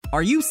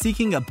Are you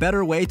seeking a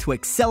better way to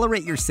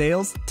accelerate your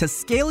sales, to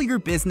scale your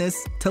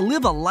business, to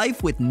live a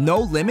life with no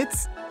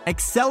limits?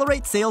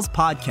 Accelerate Sales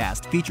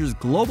Podcast features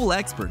global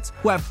experts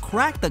who have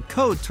cracked the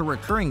code to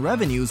recurring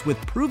revenues with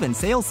proven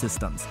sales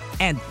systems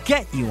and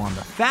get you on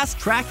the fast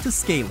track to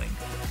scaling.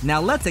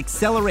 Now let's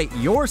accelerate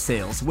your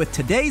sales with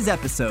today's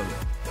episode.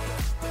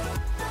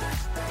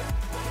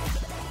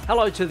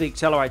 Hello to the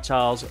Accelerate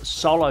Sales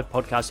Solo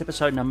Podcast,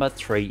 episode number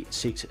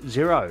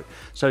 360.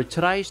 So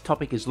today's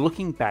topic is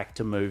looking back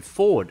to move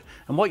forward.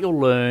 And what you'll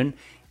learn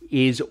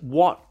is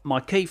what my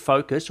key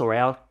focus or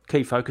our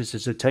key focus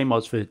as a team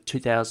was for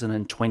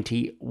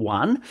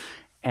 2021.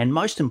 And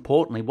most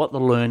importantly, what the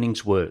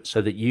learnings were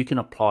so that you can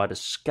apply to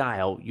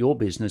scale your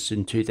business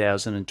in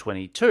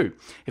 2022.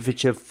 If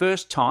it's your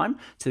first time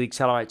to the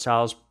Accelerate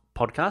Sales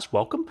Podcast,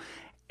 welcome.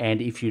 And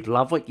if you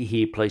love what you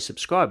hear, please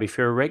subscribe. If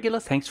you're a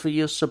regular, thanks for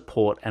your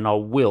support, and I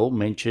will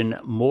mention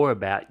more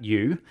about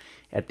you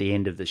at the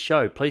end of the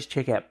show. Please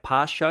check out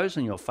past shows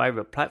on your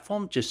favorite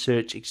platform. Just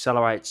search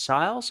Accelerate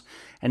Sales,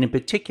 and in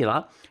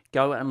particular,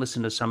 go and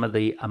listen to some of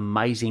the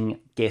amazing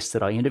guests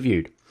that I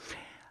interviewed.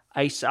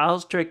 A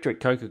sales director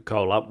at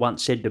Coca-Cola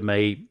once said to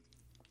me,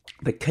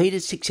 the key to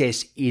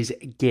success is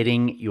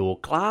getting your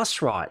class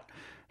right.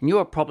 And you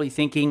are probably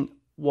thinking,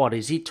 what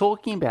is he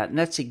talking about? And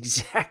that's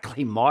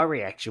exactly my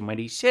reaction when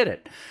he said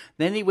it.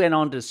 Then he went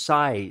on to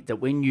say that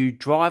when you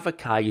drive a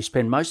car, you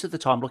spend most of the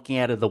time looking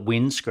out of the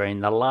windscreen,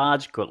 the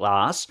large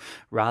glass,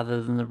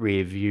 rather than the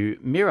rear view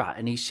mirror.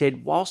 And he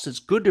said, whilst it's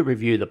good to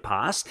review the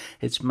past,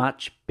 it's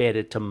much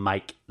better to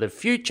make the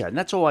future. And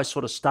that's always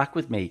sort of stuck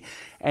with me.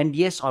 And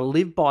yes, I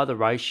live by the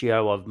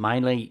ratio of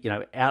mainly,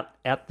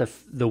 out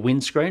the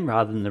windscreen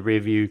rather than the rear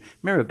view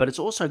mirror, but it's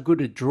also good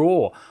to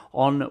draw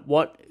on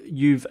what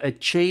you've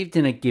achieved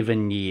in a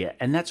given year.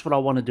 And that's what I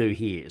want to do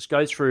here, is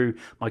go through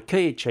my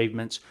key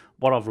achievements,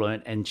 what I've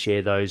learned, and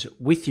share those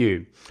with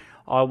you.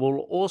 I will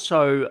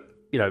also,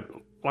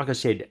 like I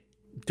said,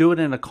 do it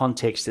in a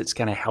context that's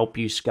going to help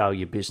you scale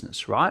your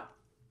business, right?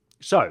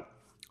 So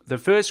the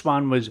first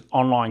one was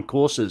online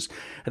courses.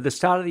 At the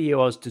start of the year,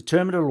 I was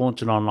determined to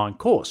launch an online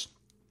course.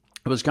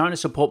 It was going to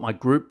support my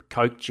group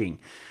coaching.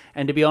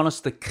 And to be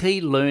honest, the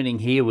key learning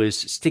here was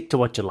stick to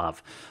what you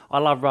love. I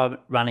love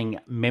running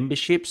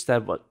memberships.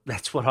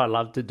 That's what I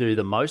love to do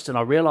the most. And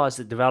I realized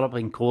that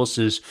developing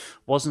courses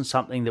wasn't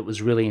something that was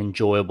really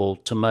enjoyable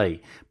to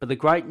me. But the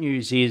great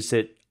news is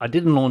that I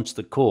didn't launch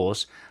the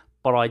course,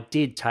 but I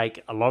did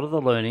take a lot of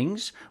the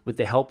learnings with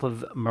the help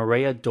of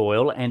Maria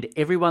Doyle and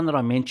everyone that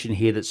I mentioned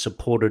here that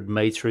supported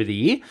me through the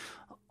year.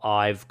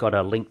 I've got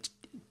a link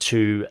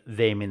to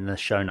them in the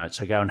show notes,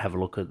 so go and have a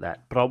look at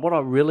that. But what I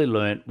really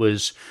learned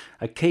was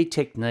a key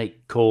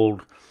technique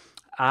called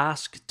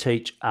ask,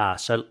 teach,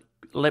 ask. So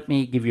let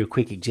me give you a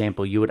quick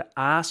example. You would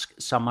ask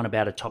someone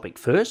about a topic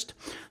first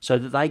so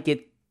that they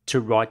get to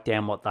write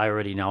down what they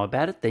already know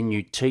about it. Then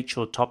you teach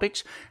your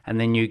topics, and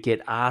then you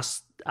get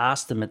ask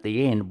them at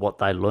the end what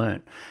they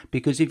learn.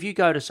 Because if you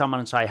go to someone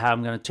and say, hey,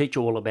 I'm going to teach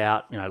you all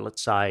about,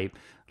 let's say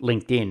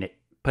LinkedIn,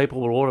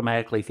 people will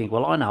automatically think,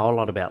 well, I know a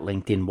lot about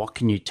LinkedIn. What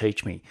can you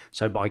teach me?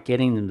 So by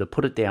getting them to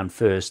put it down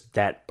first,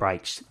 that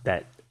breaks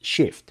that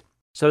shift.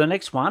 So the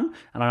next one,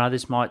 and I know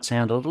this might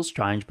sound a little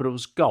strange, but it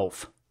was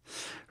golf,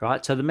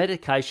 right? So the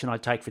medication I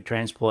take for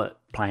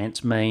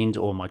transplants means,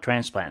 or my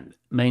transplant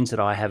means that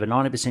I have a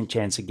 90%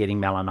 chance of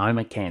getting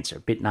melanoma cancer, a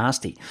bit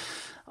nasty.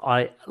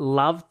 I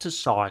love to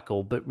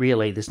cycle, but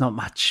really there's not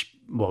much.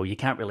 Well, you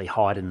can't really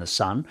hide in the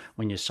sun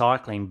when you're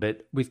cycling,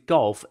 but with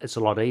golf, it's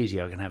a lot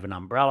easier. I can have an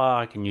umbrella,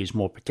 I can use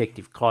more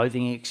protective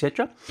clothing,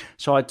 etc.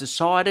 So I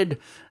decided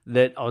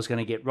that I was going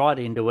to get right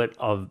into it.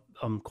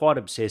 I'm quite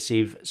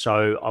obsessive,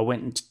 so I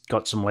went and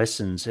got some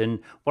lessons. And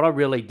what I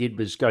really did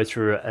was go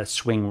through a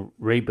swing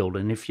rebuild.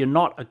 And if you're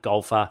not a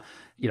golfer,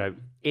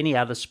 any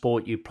other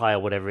sport you play or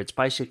whatever, it's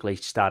basically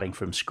starting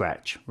from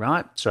scratch,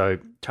 right? So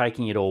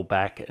taking it all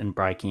back and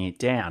breaking it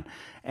down.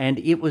 And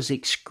it was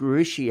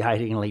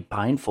excruciatingly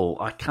painful.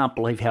 I can't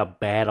believe how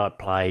bad I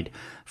played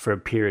for a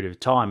period of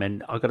time.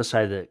 And I've got to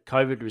say that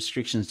COVID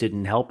restrictions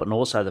didn't help, and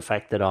also the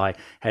fact that I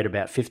had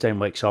about 15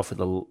 weeks off with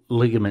a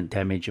ligament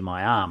damage in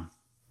my arm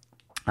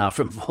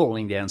from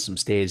falling down some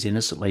stairs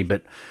innocently.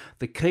 But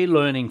the key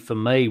learning for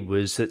me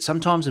was that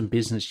sometimes in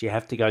business you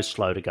have to go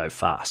slow to go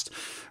fast,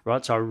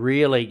 right? So I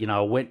really,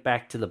 I went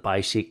back to the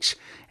basics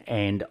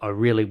and I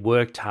really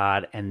worked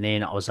hard, and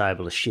then I was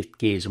able to shift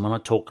gears. And when I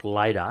talk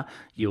later,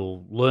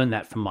 you'll learn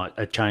that from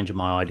a change of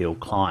my ideal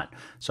client.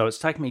 So it's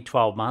taken me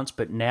 12 months,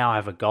 but now I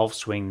have a golf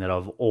swing that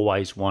I've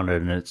always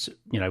wanted, and it's,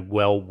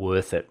 well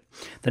worth it.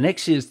 The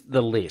next is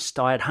the list.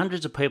 I had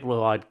hundreds of people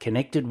who I'd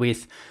connected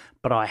with,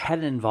 but I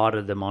hadn't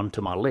invited them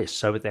onto my list.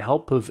 So with the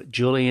help of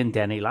Julian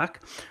Daniluk,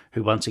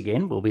 who once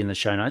again will be in the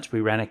show notes,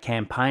 we ran a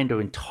campaign to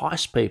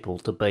entice people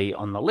to be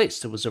on the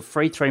list. It was a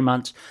free 3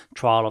 months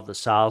trial of the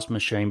sales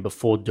machine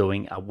before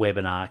doing a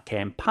webinar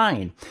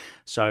campaign.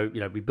 So,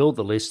 we build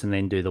the list and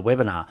then do the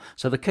webinar.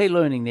 So the key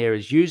learning there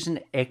is use an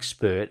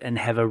expert and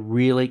have a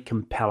really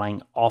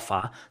compelling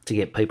offer to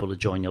get people to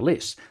join your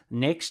list.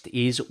 Next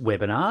is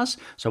webinars.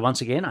 So once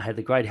again, I had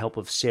the great help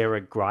of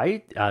Sarah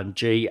Gray, Gray, and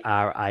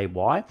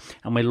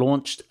we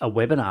launched a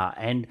webinar.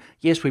 And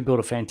yes, we built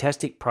a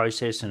fantastic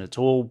process and it's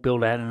all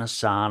built out in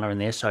Asana,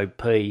 and the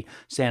SOP,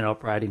 standard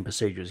operating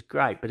procedure, is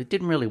great, but it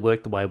didn't really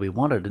work the way we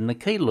wanted. And the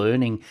key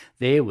learning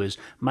there was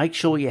make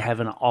sure you have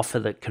an offer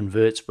that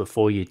converts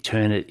before you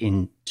turn it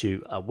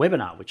into a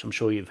webinar, which I'm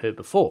sure you've heard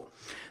before.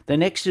 The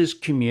next is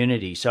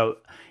community. So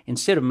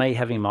instead of me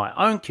having my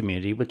own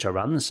community, which I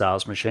run, the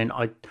Sales Machine,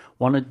 I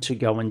wanted to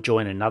go and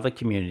join another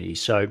community.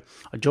 So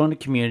I joined a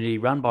community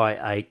run by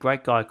a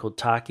great guy called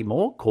Taki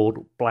Moore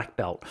called Black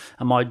Belt.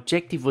 And my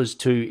objective was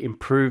to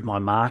improve my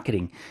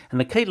marketing. And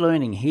the key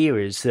learning here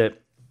is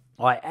that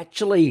I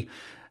actually,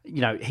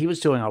 he was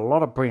doing a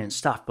lot of brilliant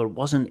stuff, but it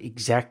wasn't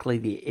exactly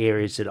the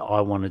areas that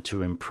I wanted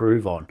to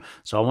improve on.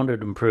 So I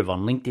wanted to improve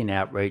on LinkedIn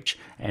outreach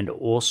and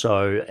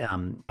also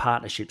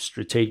partnership,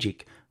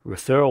 strategic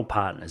referral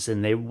partners,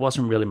 and there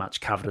wasn't really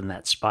much covered in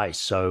that space.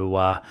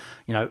 So,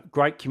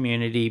 great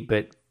community,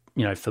 but,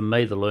 for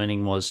me, the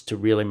learning was to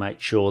really make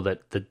sure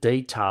that the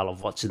detail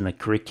of what's in the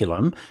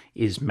curriculum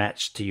is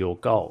matched to your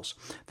goals.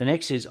 The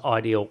next is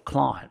ideal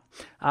client.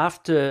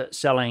 After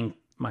selling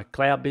my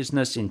cloud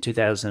business in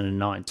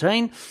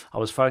 2019, I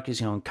was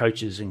focusing on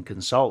coaches and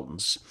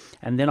consultants,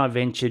 and then I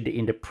ventured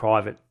into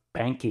private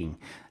banking.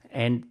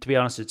 And to be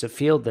honest, it's a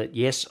field that,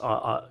 yes,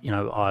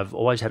 I've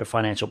always had a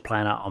financial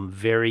planner. I'm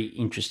very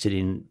interested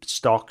in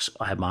stocks.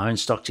 I have my own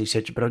stocks,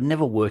 etc., but I've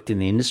never worked in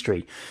the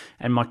industry.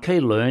 And my key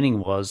learning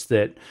was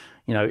that,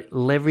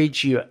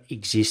 leverage your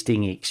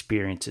existing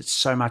experience. It's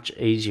so much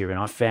easier. And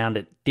I found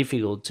it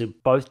difficult to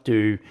both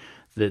do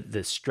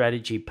the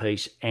strategy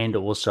piece and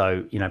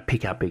also,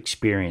 pick up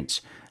experience.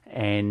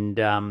 And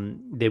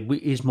there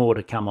is more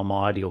to come on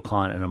my ideal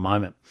client in a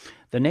moment.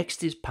 The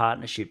next is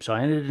partnerships. So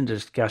I entered into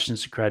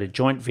discussions to create a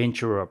joint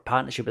venture or a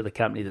partnership with a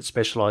company that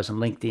specializes in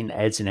LinkedIn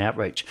ads and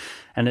outreach.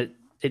 And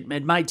it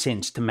made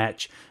sense to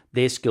match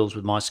their skills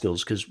with my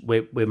skills because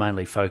we're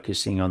mainly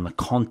focusing on the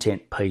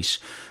content piece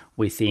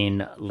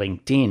within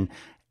LinkedIn.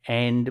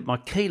 And my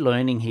key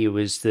learning here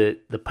was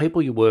that the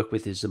people you work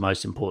with is the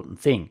most important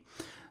thing.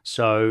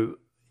 So,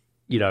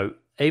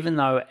 even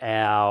though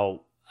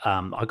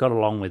I got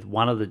along with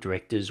one of the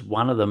directors,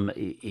 one of them,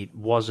 it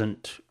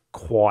wasn't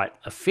quite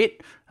a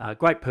fit.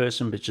 Great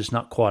person, but just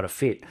not quite a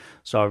fit.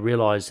 So I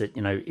realized that,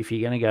 if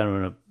you're going to go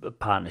into a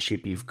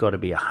partnership, you've got to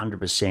be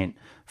 100%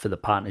 for the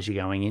partners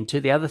you're going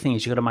into. The other thing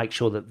is you've got to make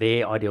sure that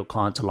their ideal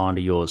clients align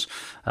to yours.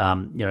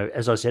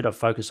 As I said, I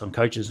focused on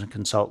coaches and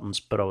consultants,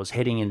 but I was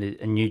heading in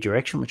a new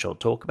direction, which I'll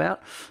talk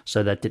about.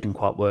 So that didn't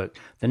quite work.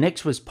 The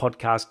next was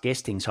podcast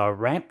guesting. So I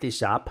ramped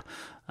this up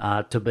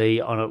to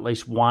be on at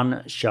least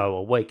one show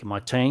a week. And my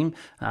team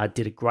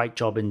did a great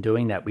job in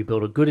doing that. We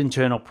built a good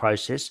internal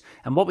process.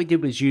 And what we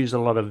did was use a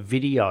lot of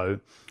video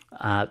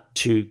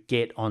to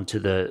get onto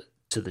the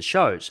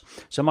shows.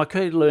 So my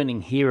key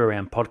learning here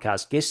around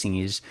podcast guesting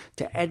is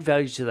to add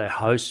value to the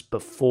host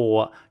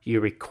before you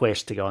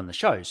request to go on the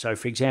show. So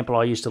for example,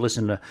 I used to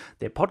listen to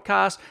their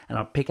podcast and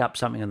I'd pick up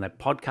something on their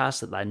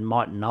podcast that they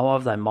might know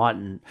of, they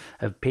mightn't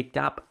have picked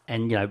up.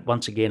 And,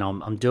 once again,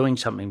 I'm doing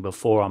something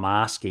before I'm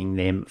asking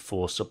them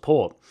for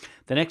support.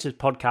 The next is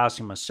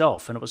podcasting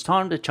myself. And it was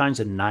time to change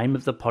the name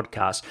of the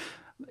podcast.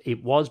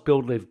 It was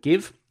Build, Live,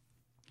 Give.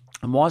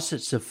 And whilst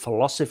it's a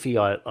philosophy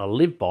I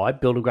live by,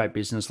 build a great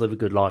business, live a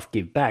good life,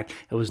 give back,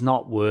 it was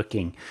not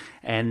working.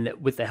 And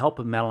with the help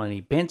of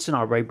Melanie Benson,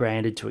 I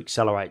rebranded to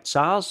Accelerate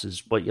Sales,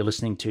 is what you're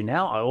listening to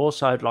now. I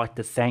also would like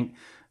to thank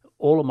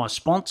all of my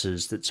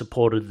sponsors that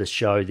supported the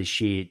show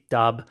this year: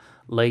 Dub,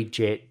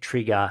 Leadjet,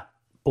 Trigger,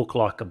 Book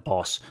Like a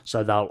Boss.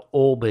 So they'll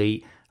all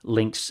be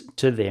links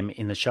to them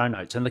in the show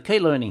notes. And the key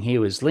learning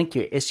here is link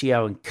your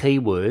SEO and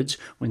keywords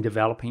when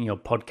developing your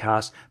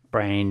podcast,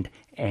 brand,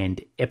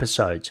 and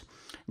episodes.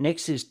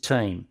 Next is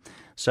team.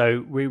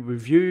 So we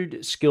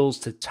reviewed skills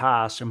to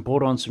tasks and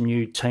brought on some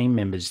new team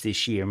members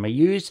this year. And we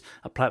used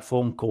a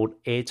platform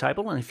called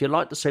Airtable. And if you'd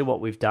like to see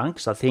what we've done,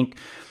 because I think,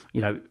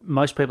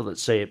 most people that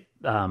see it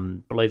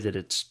believe that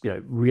it's,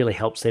 really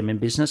helps them in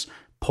business,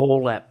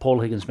 Paul at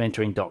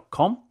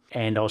paulhigginsmentoring.com.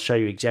 And I'll show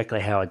you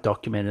exactly how I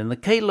document it. And the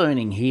key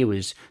learning here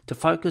was to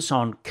focus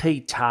on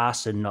key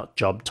tasks and not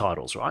job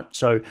titles, right?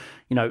 So,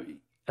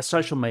 a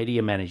social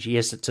media manager,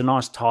 yes, it's a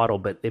nice title,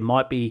 but there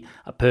might be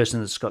a person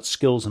that's got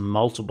skills in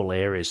multiple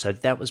areas. So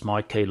that was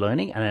my key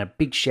learning. And a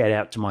big shout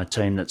out to my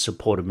team that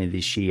supported me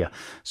this year.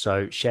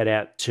 So shout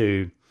out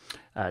to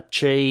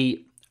Chi,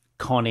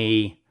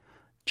 Connie,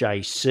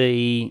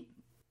 JC,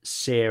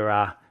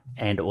 Sarah,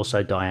 and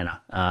also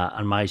Diana.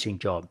 Amazing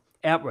job.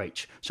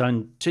 Outreach. So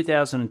in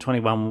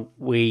 2021,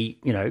 we,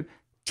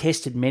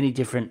 tested many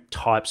different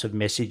types of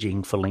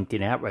messaging for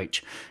LinkedIn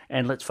outreach.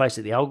 And let's face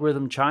it, the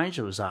algorithm changed.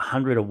 It was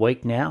 100 a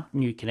week now,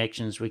 new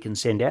connections we can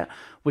send out,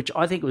 which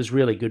I think was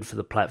really good for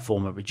the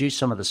platform. It reduced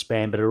some of the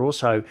spam, but it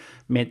also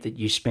meant that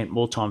you spent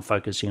more time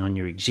focusing on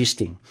your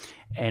existing.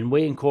 And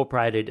we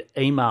incorporated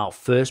email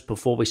first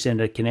before we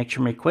send a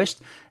connection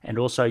request, and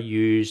also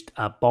used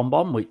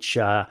BombBomb, which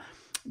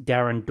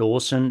Darren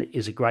Dawson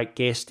is a great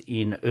guest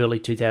in early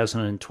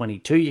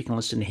 2022. You can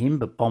listen to him,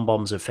 but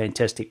BombBomb's a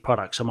fantastic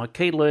product. So my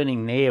key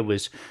learning there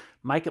was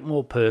make it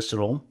more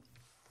personal,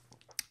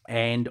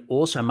 and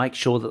also make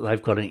sure that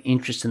they've got an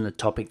interest in the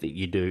topic that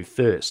you do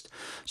first.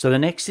 So the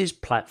next is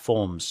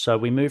platforms. So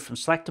we moved from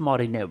Slack to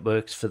Mighty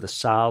Networks for the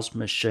Sales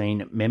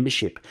Machine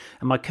membership.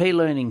 And my key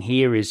learning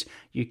here is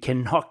you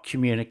cannot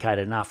communicate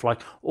enough.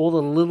 Like all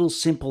the little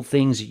simple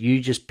things that you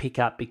just pick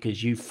up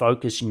because you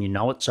focus and you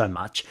know it so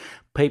much.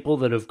 People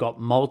that have got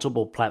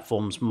multiple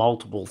platforms,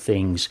 multiple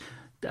things,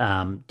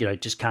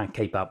 just can't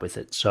keep up with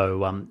it.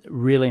 So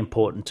really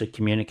important to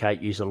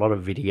communicate, use a lot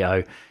of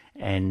video,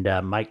 and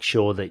make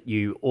sure that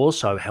you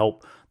also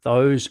help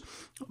those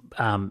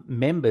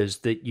members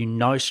that you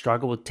know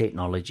struggle with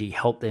technology,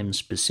 help them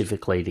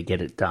specifically to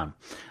get it done.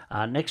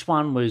 Next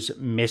one was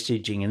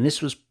messaging, and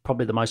this was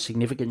probably the most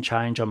significant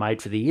change I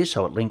made for the year,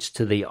 so it links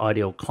to the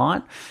ideal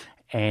client.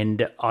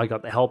 And I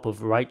got the help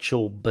of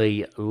Rachel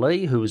B.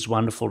 Lee, who was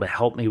wonderful to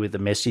help me with the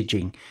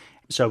messaging.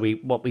 So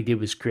what we did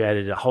was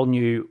created a whole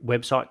new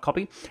website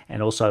copy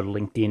and also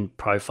LinkedIn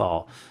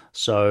profile.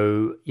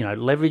 So,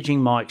 leveraging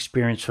my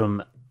experience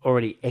from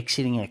already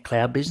exiting a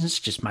cloud business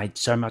just made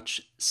so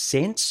much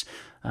sense.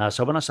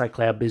 So when I say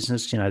cloud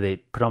business, they're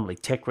predominantly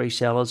tech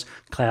resellers,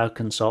 cloud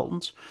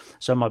consultants.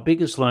 So my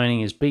biggest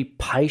learning is be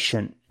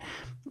patient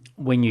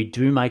when you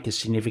do make a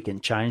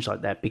significant change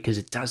like that, because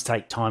it does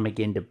take time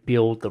again to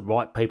build the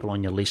right people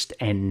on your list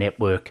and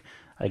network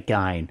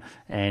again.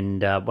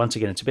 And once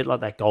again, it's a bit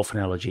like that golf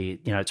analogy.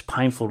 It's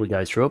painful to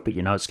go through it, but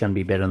it's going to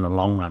be better in the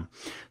long run.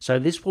 So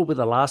this will be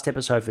the last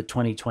episode for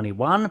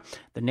 2021.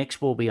 The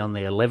next will be on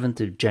the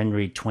 11th of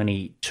January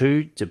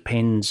 22.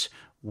 Depends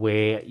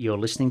where you're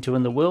listening to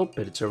in the world,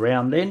 but it's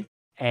around then.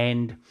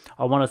 And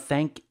I want to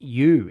thank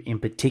you in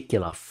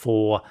particular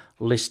for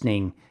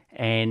listening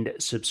and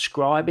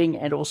subscribing,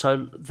 and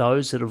also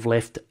those that have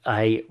left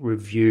a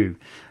review.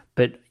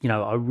 But,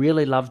 I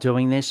really love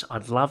doing this.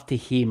 I'd love to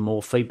hear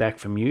more feedback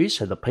from you.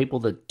 So the people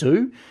that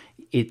do,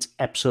 it's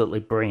absolutely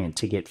brilliant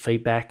to get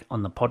feedback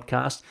on the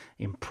podcast,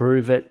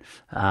 improve it,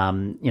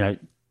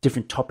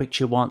 different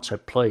topics you want. So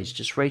please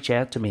just reach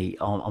out to me.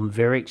 I'm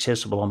very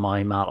accessible on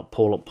my email at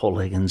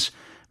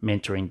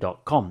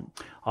paul@paulhigginsmentoring.com.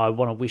 I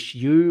want to wish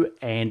you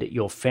and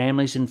your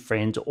families and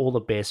friends all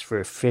the best for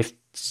a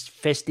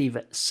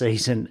festive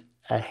season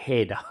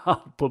ahead.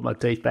 I'll put my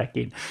teeth back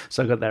in,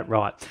 so I got that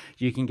right.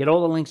 You can get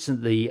all the links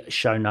in the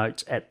show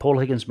notes at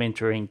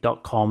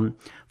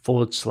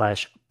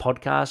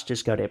paulhigginsmentoring.com/podcast.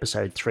 Just go to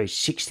episode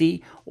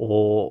 360,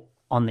 or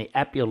on the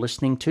app you're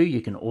listening to,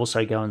 you can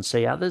also go and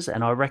see others.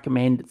 And I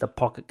recommend the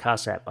Pocket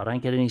Cast app. I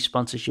don't get any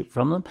sponsorship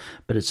from them,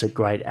 but it's a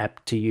great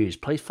app to use.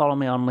 Please follow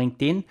me on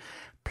LinkedIn.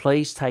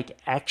 Please take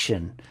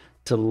action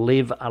to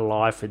live a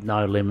life with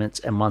no limits.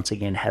 And once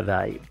again, have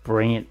a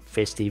brilliant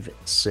festive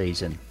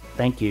season.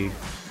 Thank you.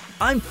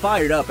 I'm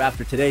fired up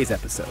after today's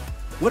episode.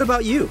 What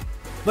about you?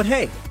 But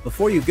hey,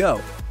 before you go,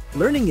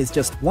 learning is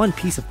just one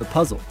piece of the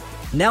puzzle.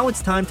 Now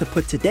it's time to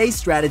put today's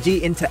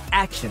strategy into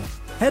action.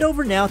 Head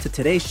over now to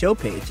today's show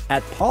page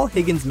at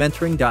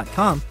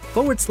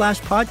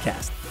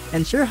paulhigginsmentoring.com/podcast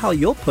and share how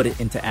you'll put it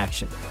into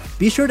action.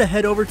 Be sure to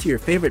head over to your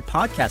favorite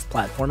podcast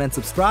platform and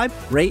subscribe,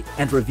 rate,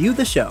 and review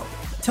the show.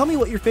 Tell me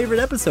what your favorite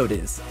episode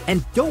is.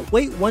 And don't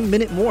wait 1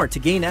 minute more to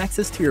gain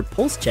access to your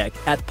pulse check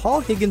at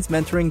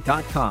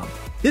paulhigginsmentoring.com.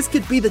 This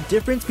could be the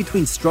difference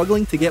between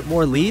struggling to get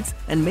more leads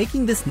and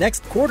making this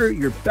next quarter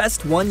your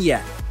best one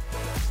yet.